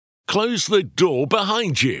Close the door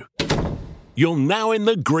behind you. You're now in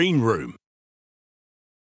the green room.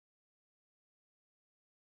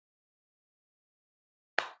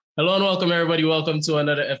 Hello and welcome, everybody. Welcome to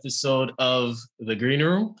another episode of The Green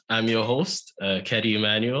Room. I'm your host, Keddy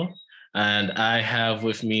Emmanuel, and I have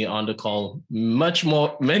with me on the call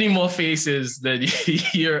many more faces than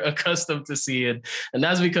you're accustomed to seeing. And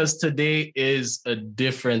that's because today is a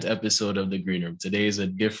different episode of The Green Room. Today is a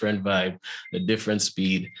different vibe, a different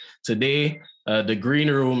speed. Today, The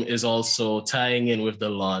Green Room is also tying in with the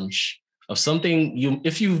launch of something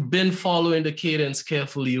if you've been following the cadence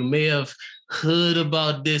carefully, you may have heard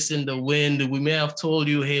about this in the wind. We may have told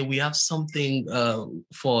you, hey, we have something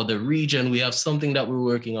for the region. We have something that we're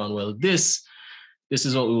working on. Well, this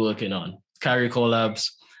is what we're working on. Carry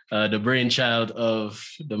Collabs, the brainchild of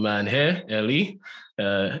the man here, Ellie.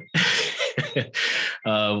 The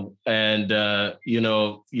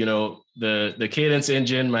Cadence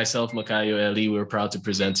Engine, myself, Makayo, Ellie, we're proud to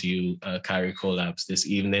present to you Carry Collabs this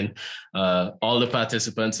evening. All the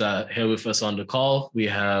participants are here with us on the call. We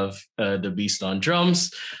have the Beast on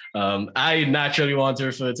drums. I naturally want to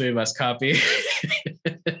refer to him as Kape.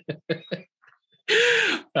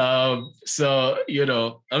 I'm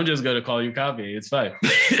just going to call you Kape. It's fine.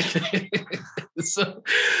 So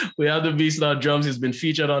we have the Beast on drums. He's been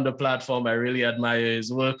featured on the platform. I really admire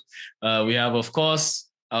his work. We have, of course,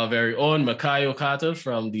 our very own Makayo Carter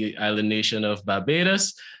from the island nation of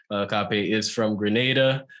Barbados. Kape is from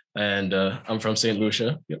Grenada, and I'm from St.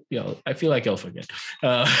 Lucia. Yeah, I feel like I'll forget.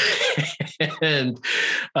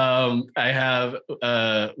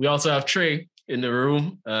 We also have Trey in the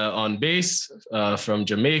room on bass from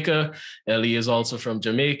Jamaica. Ellie is also from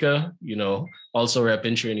Jamaica, also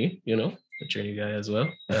repping Trini, a Trini guy as well.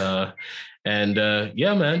 Yeah,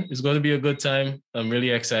 man, it's going to be a good time. I'm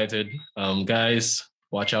really excited. Guys,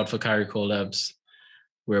 watch out for Carry Collabs.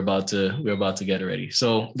 We're about to get ready.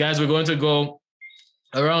 So, guys, we're going to go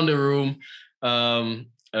around the room.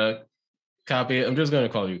 Kape, I'm just going to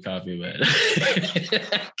call you Kape, man.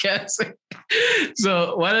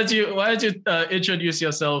 So why don't you introduce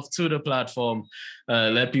yourself to the platform?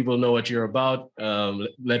 Let people know what you're about.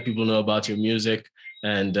 Let people know about your music,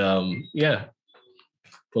 and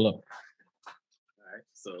pull up. All right.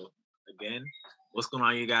 So again, what's going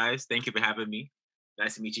on, you guys? Thank you for having me.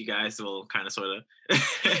 Nice to meet you guys. Well, kind of, sort of.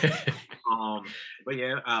 But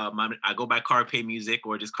yeah, I go by Carpe Music,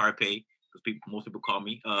 or just Carpe, because most people call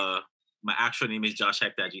me. My actual name is Josh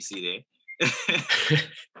Hector, as you see there.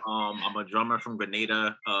 I'm a drummer from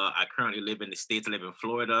Grenada. I currently live in the States. I live in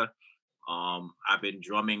Florida. I've been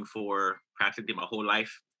drumming for practically my whole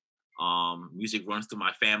life. Music runs through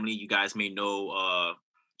my family. You guys may know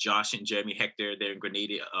Josh and Jeremy Hector. They're in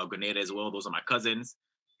Grenada as well. Those are my cousins.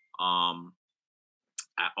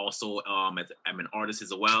 I also I'm an artist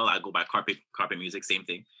as well. I go by Carpe Music, same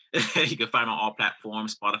thing. You can find me on all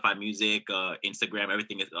platforms, Spotify Music, Instagram,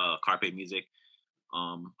 everything is Carpe Music.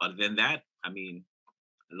 Other than that, I mean,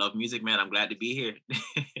 I love music, man. I'm glad to be here.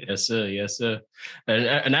 Yes, sir. Yes, sir.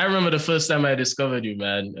 And I remember the first time I discovered you,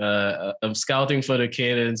 man. I'm scouting for the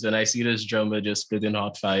cadence, and I see this drummer just spitting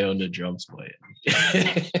hot fire on the drums, boy.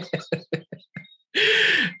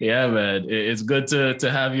 Yeah, man. It's good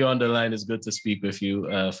to have you on the line. It's good to speak with you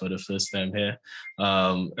for the first time here.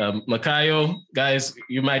 Makayo, guys,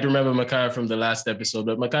 you might remember Makayo from the last episode,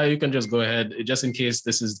 but Makayo, you can just go ahead, just in case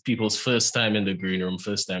this is people's first time in the green room,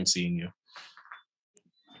 first time seeing you.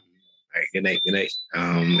 All right, good night.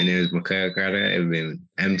 My name is Makayo Carter.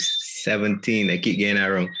 I'm 17. I keep getting that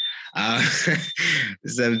wrong.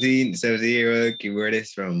 17-year-old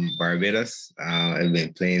keyboardist from Barbados. I've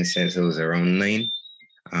been playing since I was around 9.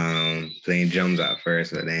 Playing drums at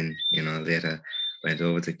first, but then later went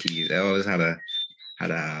over to keys. I always had a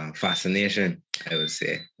fascination, I would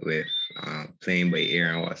say, with playing by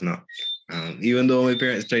ear and whatnot. Even though my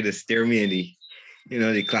parents tried to steer me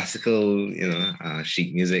in the classical,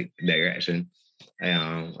 sheet music direction,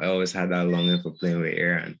 I always had that longing for playing by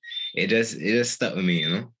ear, and it just stuck with me,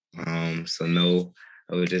 So now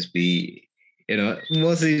I would just be,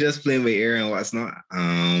 mostly just playing by ear and what's not.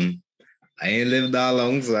 I ain't lived that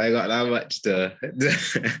long, so I got that much to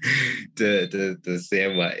say.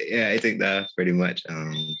 But yeah, I think that pretty much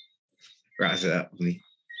wraps it up for me.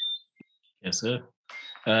 Yes, sir.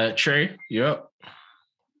 Trey, you're up.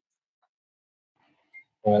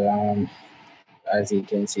 Well, as you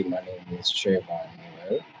can see, my name is Trayvon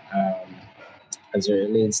Newell. As it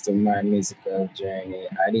relates to my musical journey,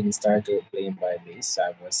 I didn't start out playing by bass. I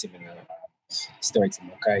have a similar story to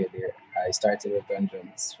Makayo there. I started with on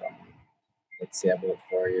drums from, let's say, about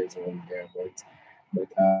 4 years old, thereabouts. But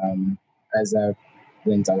as I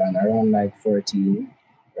went along, around like 14,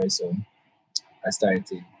 very soon. I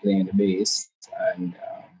started playing the bass, and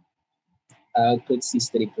I could see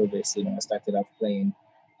steady progress. I started off playing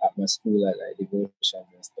at my school at like devotions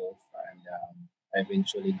and stuff, and I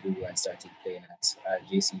eventually grew and started playing at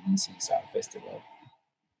JCDC Sound Festival,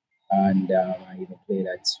 and I even played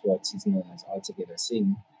at what is known as Altogether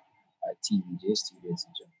Sing at TVJ Studios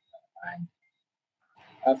in Jamaica. And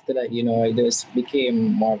after that, it just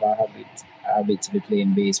became more of a habit to be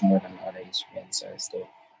playing bass more than other instruments and stuff.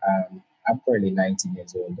 I'm currently 19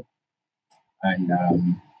 years old, and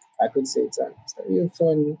I could say it's a real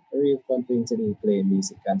fun thing to do, playing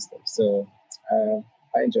music and stuff. So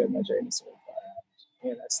I enjoyed my journey so far.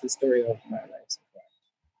 Yeah, that's the story of my life so far.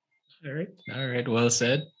 All right. Well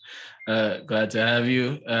said. Glad to have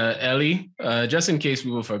you, Ellie. Just in case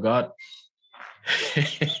people forgot,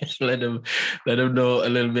 let them know a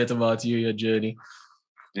little bit about you, your journey.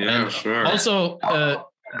 Yeah, and sure. Also,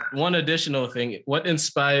 one additional thing: what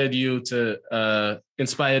inspired you to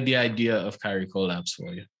inspired the idea of Carry Collabs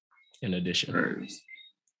for you? In addition,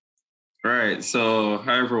 right. So,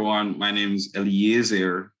 hi everyone. My name is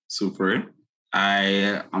Eliezer Supre.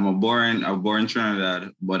 I'm born in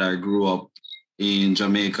Trinidad, but I grew up in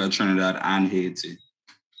Jamaica, Trinidad, and Haiti.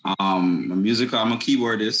 I'm a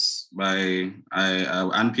keyboardist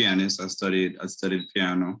and pianist. I studied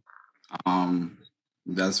piano.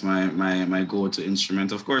 That's my go-to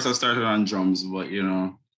instrument. Of course, I started on drums, but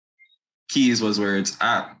keys was where it's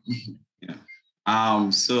at. Yeah.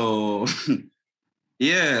 So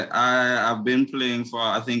yeah, I've been playing for,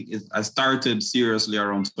 I started seriously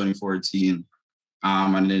around 2014.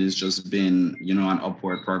 And then it's just been, an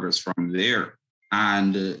upward progress from there.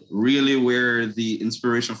 And really where the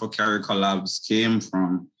inspiration for Carry Collabs came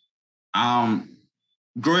from,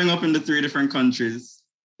 growing up in the three different countries,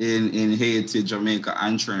 in Haiti, Jamaica,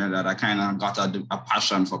 and Trinidad, I kind of got a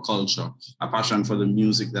passion for culture, a passion for the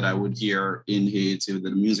music that I would hear in Haiti,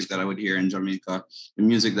 the music that I would hear in Jamaica, the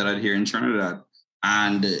music that I'd hear in Trinidad.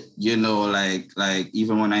 And, like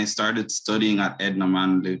even when I started studying at Edna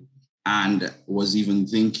Manley and was even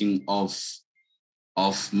thinking of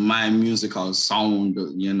my musical sound,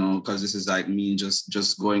 because this is like me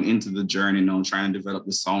just going into the journey now, trying to develop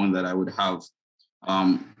the sound that I would have.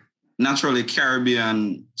 Naturally,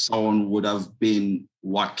 Caribbean sound would have been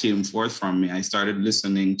what came forth from me. I started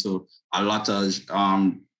listening to a lot of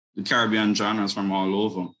the Caribbean genres from all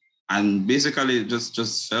over, and basically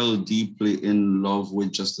just fell deeply in love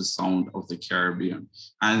with just the sound of the Caribbean.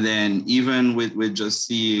 And then even with just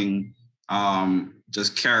seeing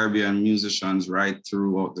just Caribbean musicians right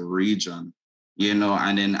throughout the region,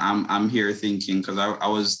 and then I'm here thinking, because I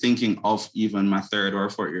was thinking of even my third or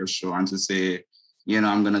fourth year show, and to say,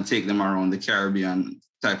 I'm going to take them around the Caribbean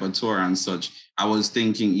type of tour and such. I was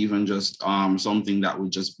thinking even just something that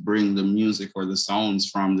would just bring the music or the sounds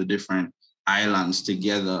from the different islands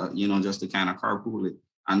together, just to kind of carpool it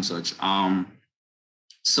and such.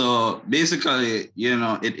 So basically,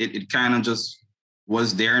 it kind of just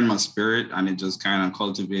was there in my spirit, and it just kind of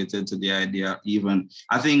cultivated to the idea. Even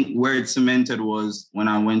I think where it cemented was when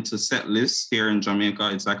I went to set lists here in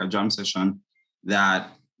Jamaica. It's like a jam session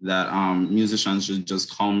that musicians should just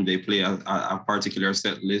come, they play a particular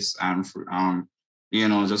set list, and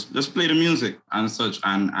just play the music and such,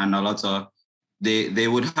 and a lot of they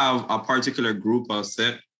would have a particular group or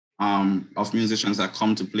set of musicians that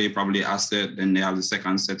come to play probably a set, then they have the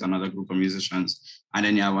second set, another group of musicians, and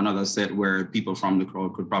then you have another set where people from the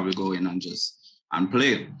crowd could probably go in and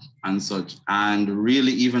play and such. And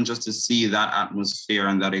really even just to see that atmosphere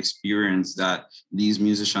and that experience that these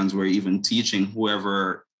musicians were even teaching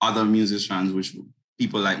whoever other musicians, which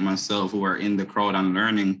people like myself who are in the crowd and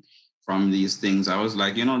learning from these things, I was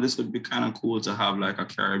like, this would be kind of cool to have like a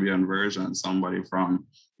Caribbean version, somebody from,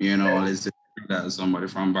 let's say that, somebody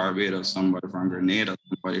from Barbados, somebody from Grenada,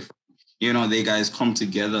 somebody from, they guys come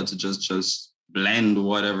together to just blend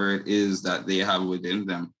whatever it is that they have within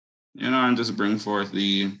them, and just bring forth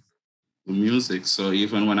the music. So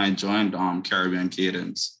even when I joined Caribbean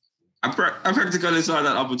Cadence, I practically saw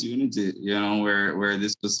that opportunity, where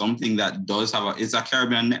this was something that does have it's a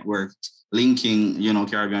Caribbean network linking,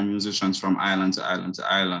 Caribbean musicians from island to island to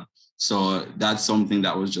island. So that's something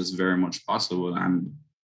that was just very much possible. And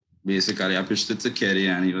basically I pitched it to Keddy,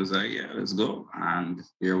 and he was like, yeah, let's go. And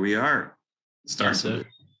here we are.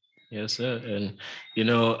 Yes, sir. And,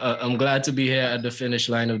 I'm glad to be here at the finish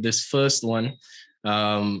line of this first one.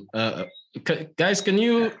 Guys, can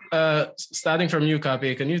you, starting from you,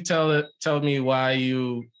 Kape, can you tell me why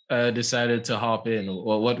you decided to hop in?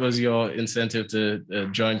 Or what was your incentive to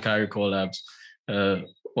join Carry Collabs?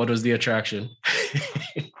 What was the attraction?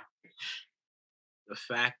 The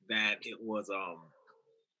fact that it was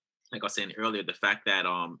like I was saying earlier, the fact that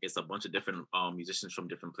it's a bunch of different musicians from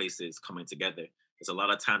different places coming together. There's a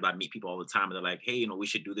lot of times I meet people all the time and they're like, hey, we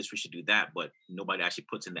should do this, we should do that, but nobody actually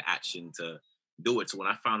puts in the action to do it. So when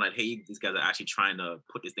I found out, hey, these guys are actually trying to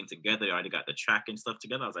put this thing together, they already got the track and stuff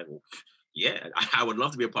together, I was like, well, yeah, I would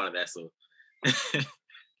love to be a part of that. So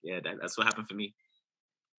yeah, that's what happened for me.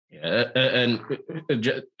 Yeah, and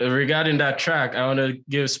regarding that track, I want to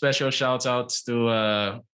give special shout outs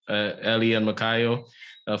to Ellie and Makayo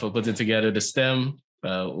for putting together the stem,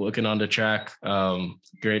 working on the track.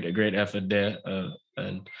 Great effort there.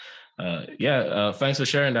 Thanks for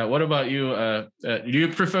sharing that. What about you? Do you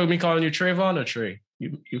prefer me calling you Trayvon or Trey?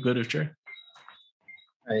 You good with Trey?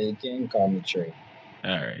 You can call me Trey.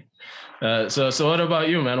 All right. So what about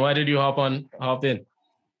you, man? Why did you hop in?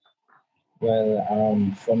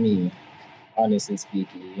 Well, for me, honestly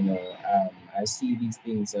speaking, I see these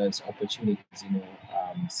things as opportunities,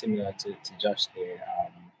 similar to Josh there.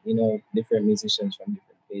 Different musicians from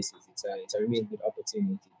different places. It's a really good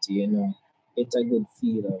opportunity to, get a good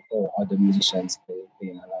feel of how other musicians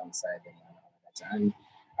playing alongside them and all that. And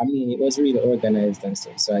I mean, it was really organized and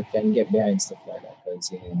stuff, so I can get behind stuff like that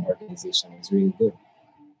because organization is really good.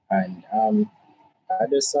 And I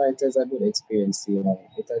just saw it as a good experience,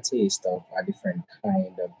 it's a taste of a different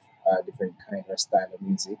kind of style of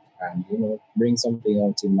music, and bring something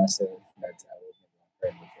out in myself that I would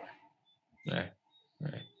never heard before.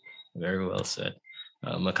 Right. Very well said.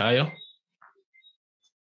 Makayo?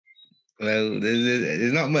 Well,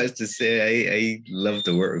 there's not much to say. I love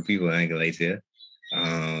to work with people, I ain't gonna lie to you.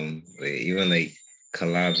 Even like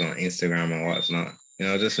collabs on Instagram and whatnot.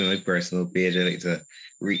 Just from my personal page, I like to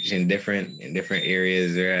reach in different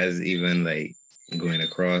areas, whereas even like going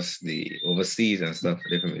across the overseas and stuff for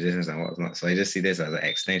different musicians and whatnot. So I just see this as an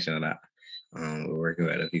extension of that. We're working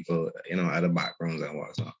with other people, other backgrounds and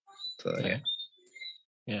whatnot. So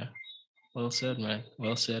yeah. Well said, man.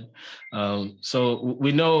 Well said. So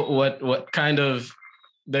we know what kind of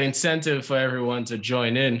the incentive for everyone to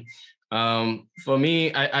join in. For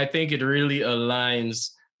me, I think it really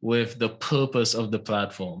aligns with the purpose of the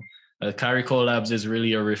platform. Carry Collabs is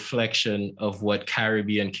really a reflection of what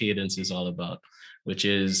Caribbean Cadence is all about, which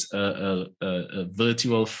is a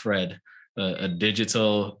virtual thread, a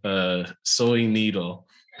digital sewing needle,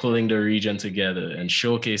 pulling the region together and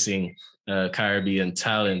showcasing Caribbean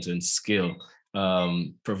talent and skill,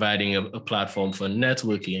 providing a platform for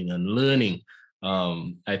networking and learning.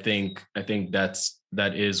 I think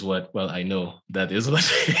that is what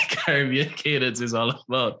Caribbean Cadence is all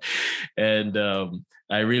about. And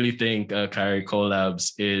I really think Carry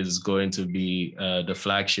Collabs is going to be the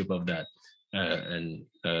flagship of that, and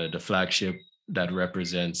the flagship that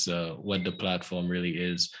represents what the platform really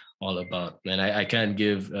is all about. And I can't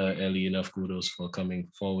give Ellie enough kudos for coming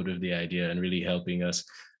forward with the idea and really helping us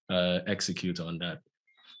execute on that.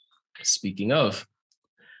 Speaking of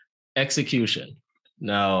execution,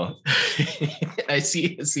 now I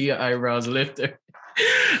see your eyebrows lifted.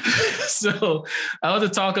 So I want to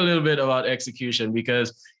talk a little bit about execution,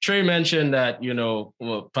 because Trey mentioned that,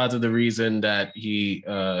 part of the reason that he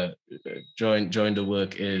joined the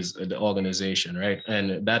work is the organization, right?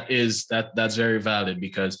 And that's very valid,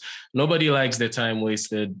 because nobody likes their time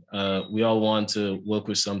wasted. We all want to work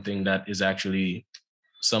with something that is actually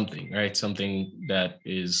something, right? Something that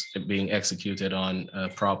is being executed on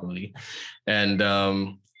properly. And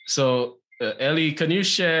so Ellie, can you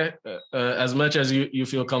share, as much as you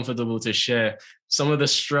feel comfortable to share, some of the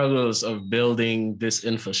struggles of building this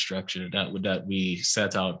infrastructure that we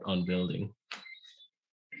set out on building?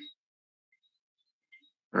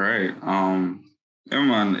 Right. Yeah,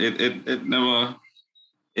 man.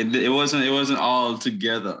 It wasn't all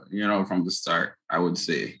together, from the start, I would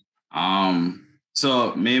say.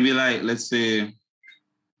 So maybe like, let's say,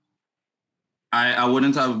 I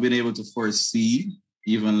wouldn't have been able to foresee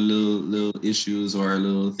even little issues or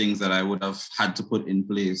little things that I would have had to put in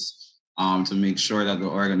place to make sure that the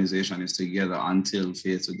organization is together until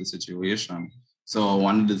faced with the situation. So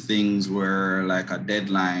one of the things were like a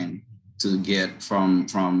deadline to get from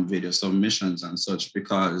video submissions and such,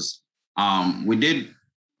 because we did,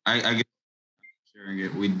 I guess sharing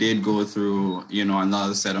it, we did go through,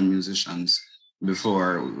 another set of musicians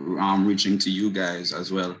before reaching to you guys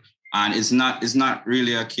as well. And it's not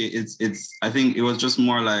really a case. It's I think it was just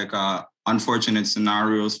more like unfortunate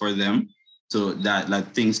scenarios for them, so that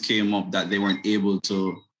like things came up that they weren't able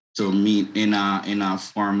to meet in a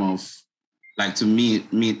form of like to meet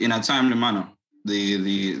in a timely manner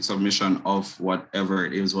the submission of whatever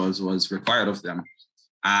it was required of them.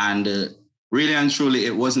 And really and truly,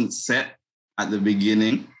 it wasn't set at the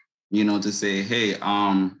beginning, to say, hey,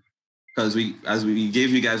 because we gave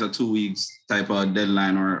you guys a 2 weeks type of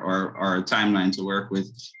deadline or timeline to work with,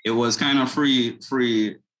 it was kind of free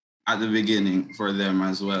at the beginning for them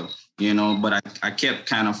as well, but I kept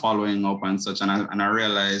kind of following up and such, and I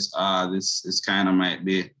realized this is kind of might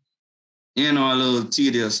be a little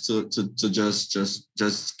tedious to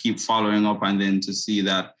just keep following up, and then to see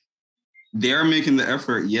that they're making the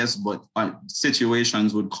effort, yes, but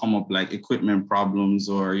situations would come up like equipment problems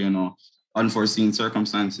or unforeseen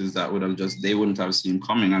circumstances that they wouldn't have seen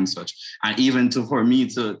coming and such. And even for me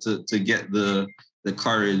to get the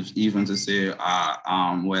courage even to say,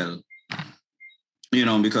 well,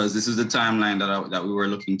 because this is the timeline that we were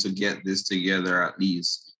looking to get this together at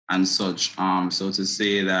least and such. So to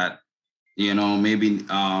say that, maybe,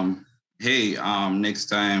 hey, next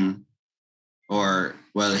time, or,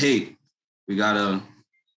 well, hey, we gotta,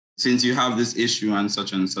 since you have this issue and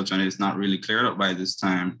such, and it's not really cleared up by this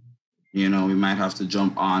time, we might have to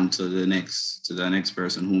jump on to the next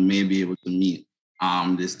person who may be able to meet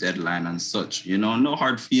this deadline and such. No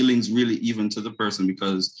hard feelings really even to the person,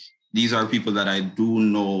 because these are people that I do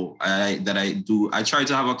know. I try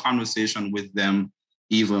to have a conversation with them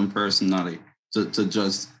even personally to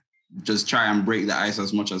just try and break the ice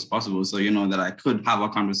as much as possible. So that I could have a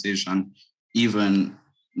conversation, even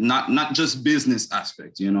not just business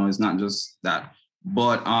aspect, it's not just that,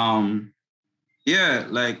 but yeah,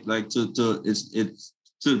 like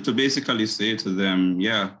to basically say to them,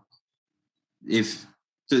 yeah, if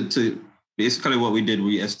to basically what we did,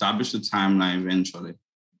 we established a timeline eventually,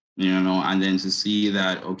 and then to see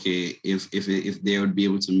that, okay, if they would be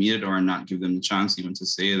able to meet it or not, give them the chance even to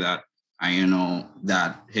say that,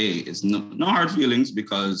 that, hey, it's no hard feelings,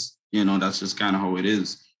 because, that's just kind of how it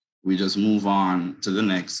is. We just move on to the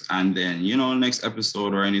next, and then, next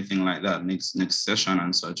episode or anything like that, next session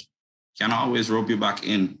and such, can always rope you back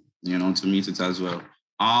in, to meet it as well.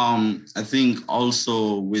 I think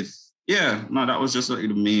also that was just like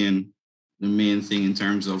the main thing in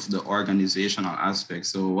terms of the organizational aspect.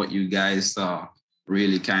 So what you guys saw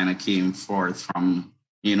really kind of came forth from,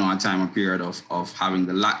 a time, a period of having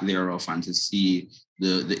the lack thereof, and to see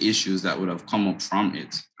the issues that would have come up from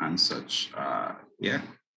it and such. Yeah.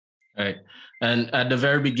 Right. And at the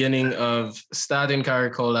very beginning of starting Carry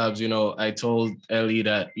Collabs, I told Ellie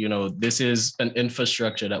that, this is an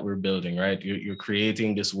infrastructure that we're building, right? You're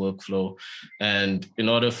creating this workflow. And in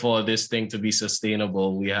order for this thing to be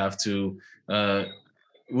sustainable, we have to,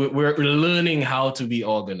 we're learning how to be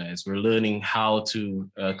organized. We're learning how to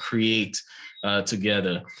create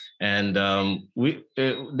together. And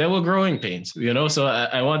there were growing pains, so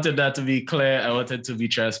I wanted that to be clear. I wanted to be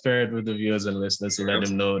transparent with the viewers and listeners to let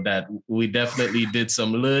them know that we definitely did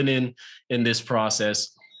some learning in this process.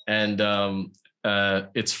 And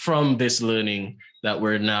it's from this learning that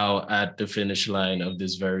we're now at the finish line of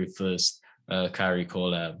this very first Carry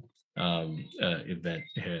Collab event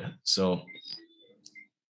here. So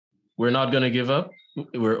we're not going to give up.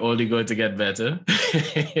 We're only going to get better.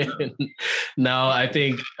 Now, I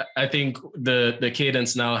think the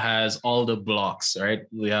cadence now has all the blocks, right?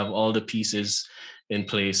 We have all the pieces in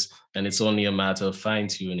place, and it's only a matter of fine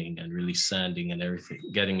tuning and really sanding and everything,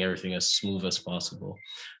 getting everything as smooth as possible.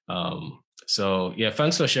 So yeah,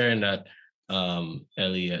 thanks for sharing that,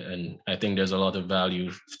 Ellie. And I think there's a lot of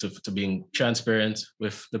value to being transparent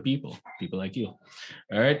with the people like you.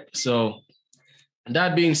 All right. So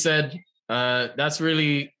that being said, that's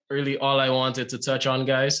really all I wanted to touch on,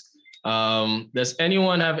 guys. Does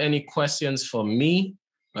anyone have any questions for me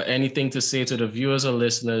or anything to say to the viewers or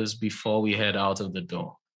listeners before we head out of the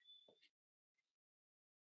door?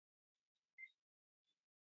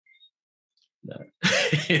 No.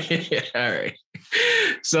 All right.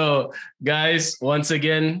 So, guys, once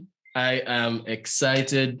again, I am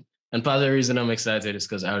excited. And part of the reason I'm excited is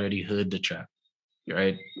because I already heard the track.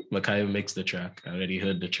 Right, Makayo mixed the track. I already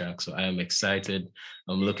heard the track, so I am excited.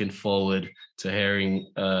 I'm looking forward to hearing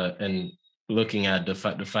and looking at the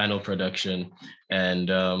final production.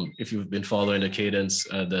 And if you've been following the cadence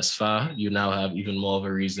thus far, you now have even more of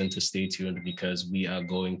a reason to stay tuned, because we are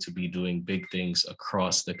going to be doing big things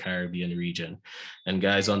across the Caribbean region. And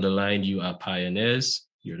guys on the line, you are pioneers.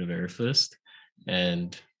 You're the very first,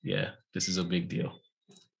 and yeah, this is a big deal.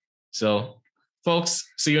 So, folks,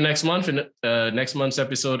 see you next month in next month's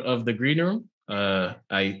episode of The Green Room.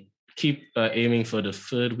 I keep aiming for the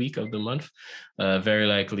third week of the month. Very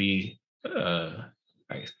likely,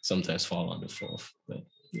 I sometimes fall on the fourth, but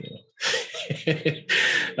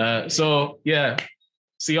so yeah,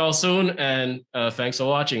 see y'all soon, and thanks for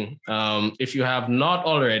watching. If you have not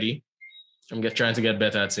already, I'm trying to get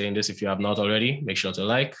better at saying this. If you have not already, make sure to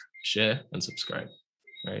like, share, and subscribe.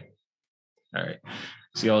 All right.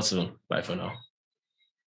 See you all soon. Bye for now.